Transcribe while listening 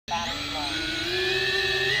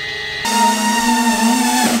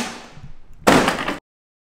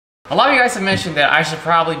A lot of you guys have mentioned that I should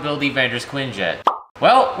probably build the Avengers Quinjet.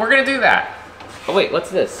 Well, we're gonna do that. Oh wait, what's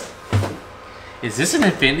this? Is this an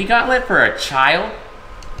infinity gauntlet for a child?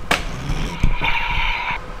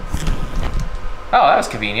 Oh, that was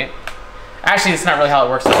convenient. Actually, that's not really how it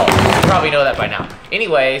works at all. You probably know that by now.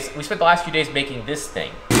 Anyways, we spent the last few days making this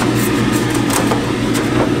thing.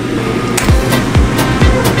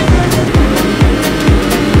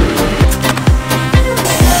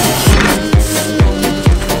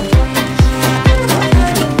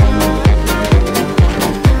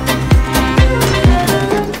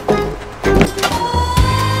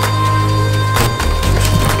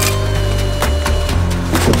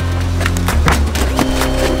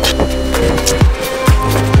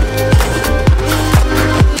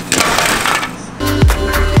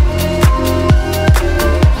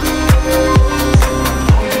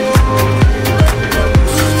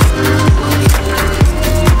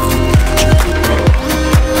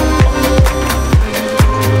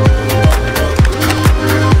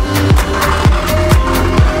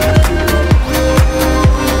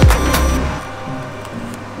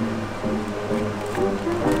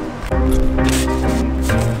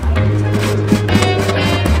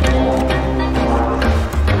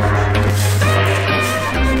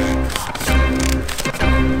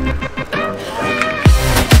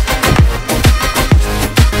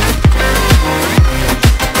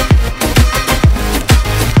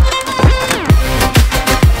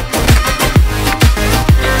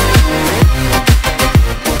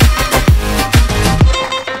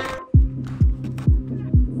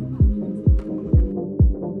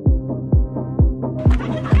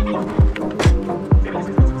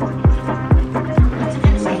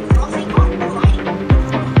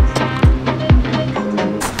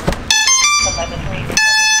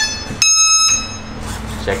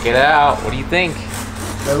 Check it out. What do you think?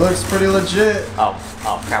 It looks pretty legit. Oh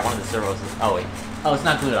crap, one of the servos is, oh wait. Oh, it's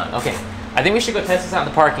not glued on. Okay. I think we should go test this out in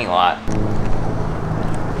the parking lot.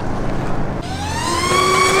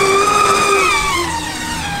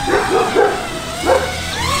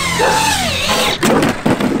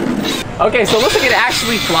 Okay, so it looks like it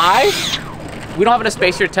actually flies. We don't have enough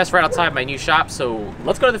space here to test right outside my new shop, so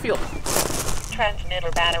let's go to the field.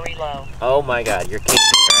 Transmitter battery low. Oh my god, you're kidding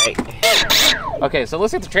me, right? Okay, so it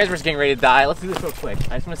looks like the transmitter's getting ready to die. Let's do this real quick.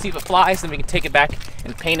 I just want to see if it flies, then we can take it back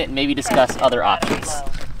and paint it and maybe discuss other options.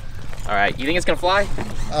 All right, you think it's gonna fly?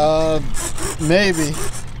 Maybe.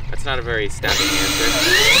 That's not a very stabbing answer.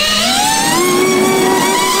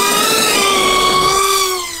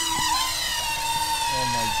 Oh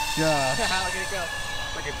my gosh. Look at it go.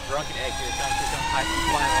 It's like a drunken egg here. It's on high speed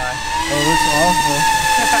flying by. Oh, it looks awful.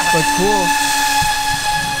 But cool.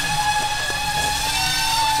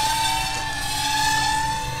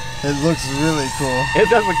 It looks really cool. It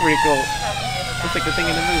does look pretty cool. Looks like the thing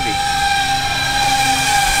in the movie.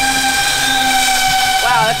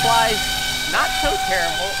 Wow, that flies not so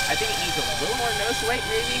terrible. I think it needs a little more nose weight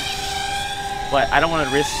maybe. But I don't want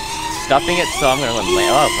to risk stuffing it, so I'm going to let it lay.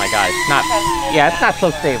 Oh my god, it's not, yeah, it's not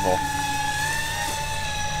so stable.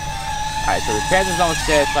 Alright, so the transmitter's almost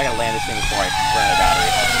dead, so I gotta land this thing before I run out of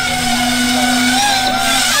battery.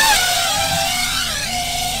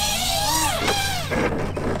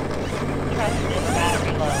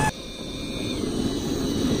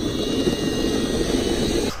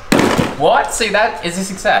 What? See, that is a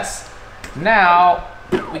success. Now,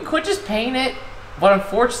 we could just paint it, but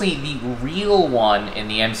unfortunately the real one in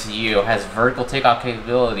the MCU has vertical takeoff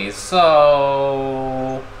capabilities,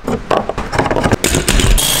 so...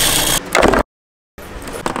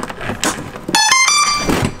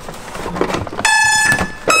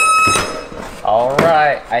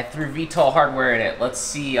 Alright, I threw VTOL hardware in it. Let's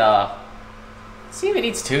see if it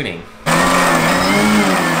needs tuning.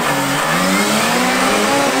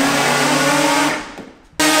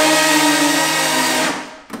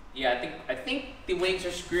 Yeah, I think the wings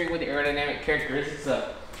are screwing with the aerodynamic characteristics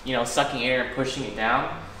of, you know, sucking air and pushing it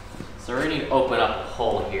down. So we're gonna need to open up a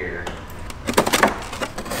hole here.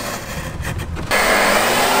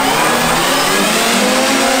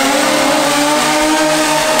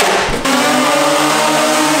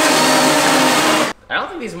 I don't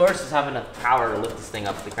think these motors have enough power to lift this thing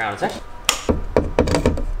up to the ground. It's actually...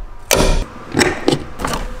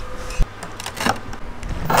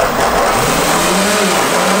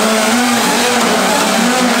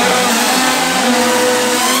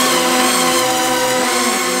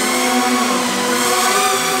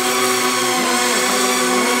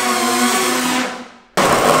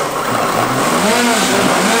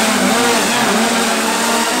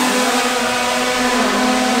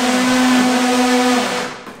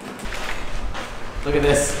 Look at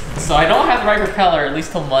this. So I don't have the right propeller at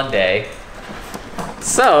least till Monday.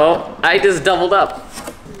 So I just doubled up.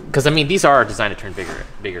 Because I mean, these are designed to turn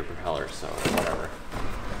bigger propellers, so whatever.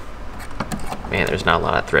 Man, there's not a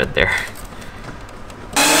lot of thread there.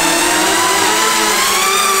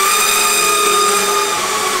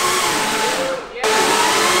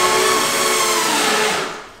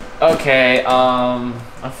 Okay,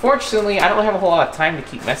 unfortunately, I don't really have a whole lot of time to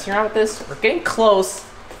keep messing around with this. We're getting close,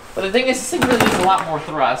 but the thing is, this thing really needs a lot more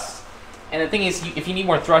thrust. And the thing is, if you need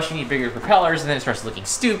more thrust, you need bigger propellers, and then it starts looking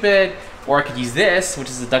stupid. Or I could use this, which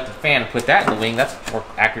is a ducted fan, and put that in the wing. That's more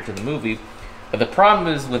accurate to the movie. But the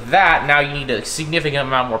problem is with that, now you need a significant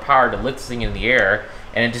amount more power to lift this thing in the air,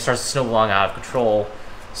 and it just starts snowballing out of control.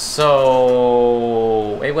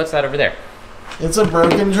 So, hey, what's that over there? It's a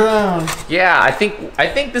broken drone. Yeah, I think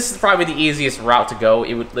this is probably the easiest route to go.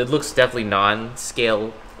 It looks definitely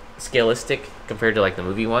non-scaleistic compared to like the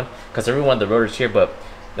movie one, because everyone wanted the rotors here, but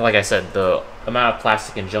like I said, the amount of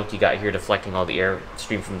plastic and junk you got here deflecting all the air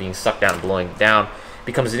stream from being sucked down and blowing down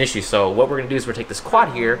becomes an issue. So what we're gonna do is we're gonna take this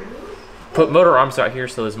quad here, put motor arms out here,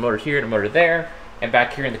 so there's a motor here and a motor there, and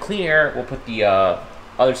back here in the clean air, we'll put the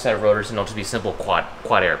other set of rotors, and it'll just be a simple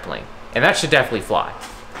quad airplane, and that should definitely fly.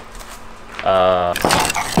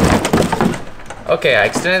 Okay, I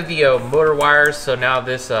extended the motor wires, so now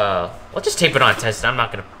this, let's just tape it on, test it. I'm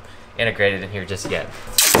not gonna integrate it in here just yet.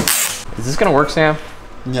 Is this gonna work, Sam?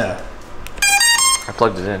 Yeah. I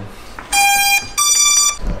plugged it in.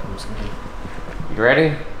 You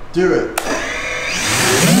ready? Do it.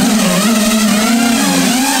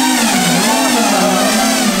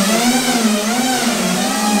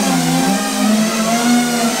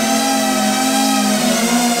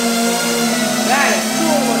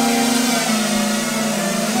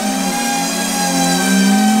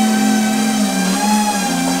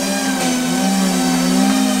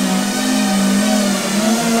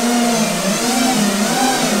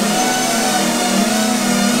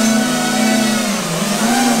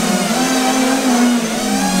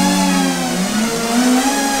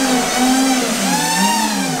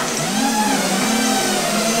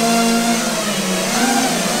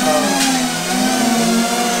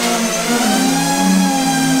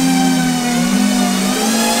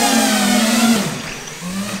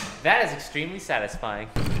 That is extremely satisfying.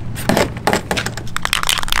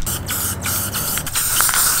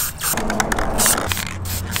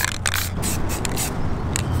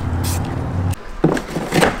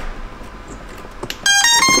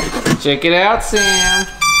 Check it out, Sam.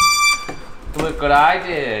 Look what I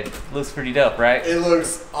did. Looks pretty dope, right? It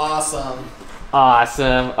looks awesome.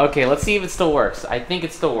 Awesome. Okay, let's see if it still works. I think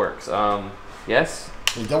it still works. Yes?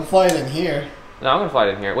 Hey, don't fly it in here. No, I'm gonna fly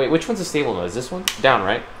it in here. Wait, which one's the stable mode? Is this one? Down,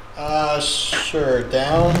 right? Sure.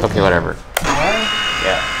 Down. Okay, whatever.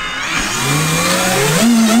 Yeah.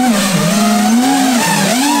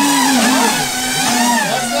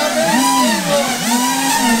 That's not very stable.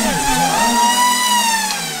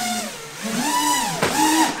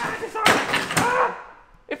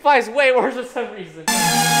 It flies way worse for some reason. I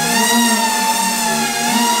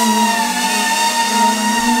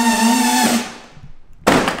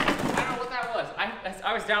don't know what that was.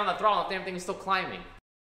 I was down on the throttle and the damn thing is still climbing.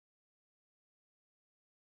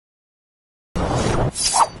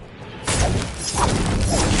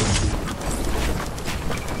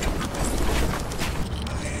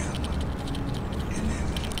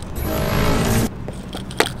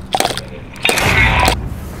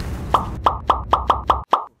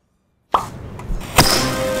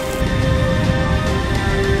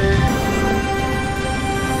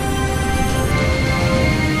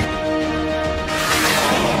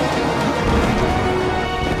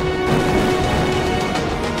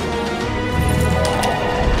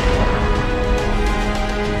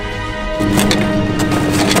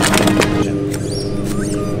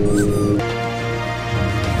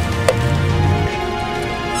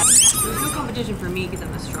 For me because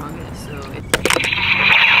I'm the strongest, so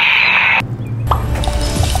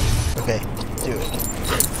Okay, do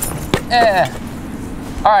it.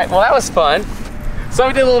 Alright, well that was fun. So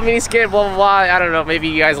we did a little mini skit, blah blah blah. I don't know, maybe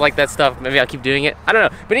you guys like that stuff. Maybe I'll keep doing it. I don't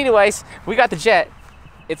know. But anyways, we got the jet.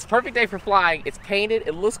 It's a perfect day for flying. It's painted,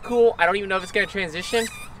 it looks cool. I don't even know if it's gonna transition.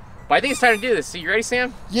 But I think it's time to do this. So you ready,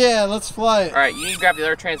 Sam? Yeah, let's fly it. Alright, you need to grab the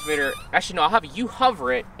other transmitter. Actually no, I'll have you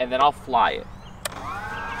hover it and then I'll fly it.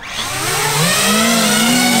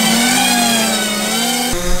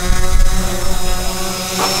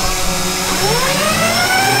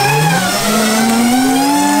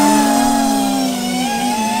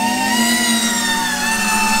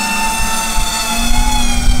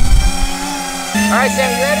 All right,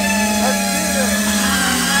 Sam, you ready? Let's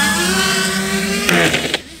do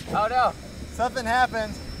Oh no. Something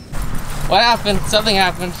happened. What happened? Something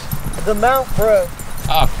happened. The mount broke.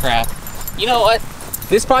 Oh crap. You know what?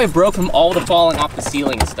 This probably broke from all the falling off the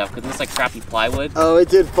ceiling and stuff because it looks like crappy plywood. Oh, it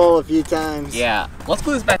did fall a few times. Yeah. Let's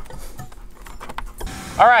glue this back.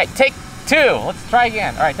 All right, take 2. Let's try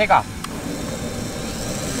again. All right, take off.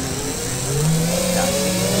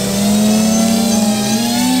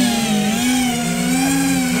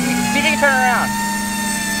 See if you can turn around.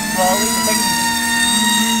 Slowly, take it.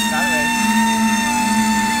 Not a race.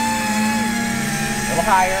 A little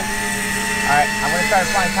higher. All right, I'm gonna start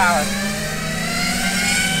applying power.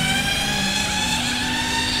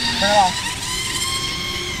 Turn it off.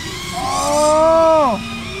 Oh!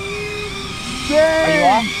 Dang! Are you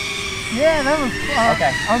off? Yeah, that was.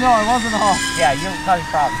 Okay. Oh no, I wasn't off. Yeah, you're causing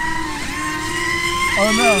problems.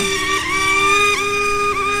 Oh no.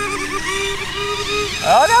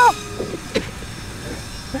 Oh no!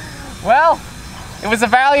 Well, it was a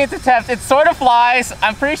valiant attempt. It sort of flies.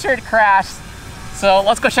 I'm pretty sure it crashed. So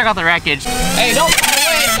let's go check out the wreckage. Hey, don't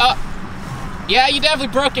wait. Yeah, you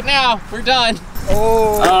definitely broke it now. We're done.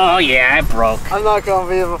 Oh. Oh yeah, it broke. I'm not gonna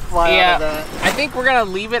be able to fly out of that. I think we're gonna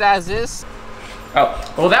leave it as is.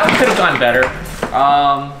 Oh, well that one could have gone better.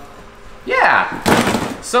 Yeah.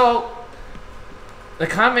 So the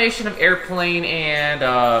combination of airplane and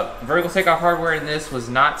vertical takeoff hardware in this was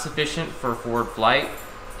not sufficient for forward flight.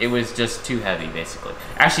 It was just too heavy, basically.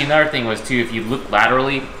 Actually, another thing was too, if you look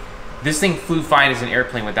laterally, this thing flew fine as an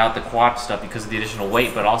airplane without the quad stuff because of the additional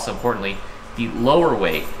weight, but also importantly, the lower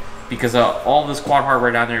weight. Because all this quad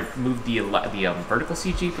hardware down there moved the vertical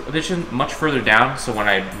CG position much further down. So when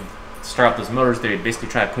I start up those motors, they basically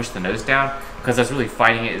try to push the nose down because that's really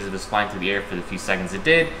fighting it as it was flying through the air for the few seconds it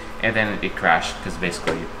did, and then it crashed because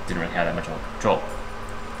basically it didn't really have that much control.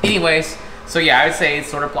 Anyways, so yeah, I would say it's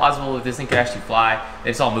sort of plausible if this thing could actually fly.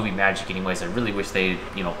 It's all movie magic, anyways. I really wish they,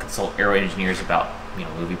 consult aero engineers about,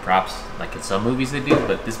 movie props like in some movies they do,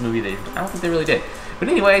 but this movie I don't think they really did. But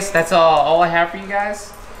anyways, that's all I have for you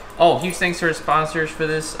guys. Oh, huge thanks to our sponsors for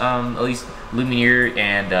this, at least Lumiere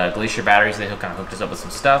and Glacier Batteries. They kind of hooked us up with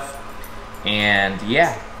some stuff. And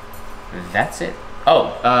yeah, that's it.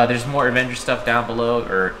 Oh, there's more Avengers stuff down below,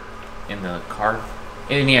 or in the card.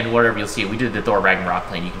 In the end, whatever, you'll see. We did the Thor Ragnarok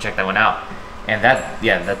plane. You can check that one out. And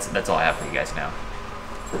that's all I have for you guys now.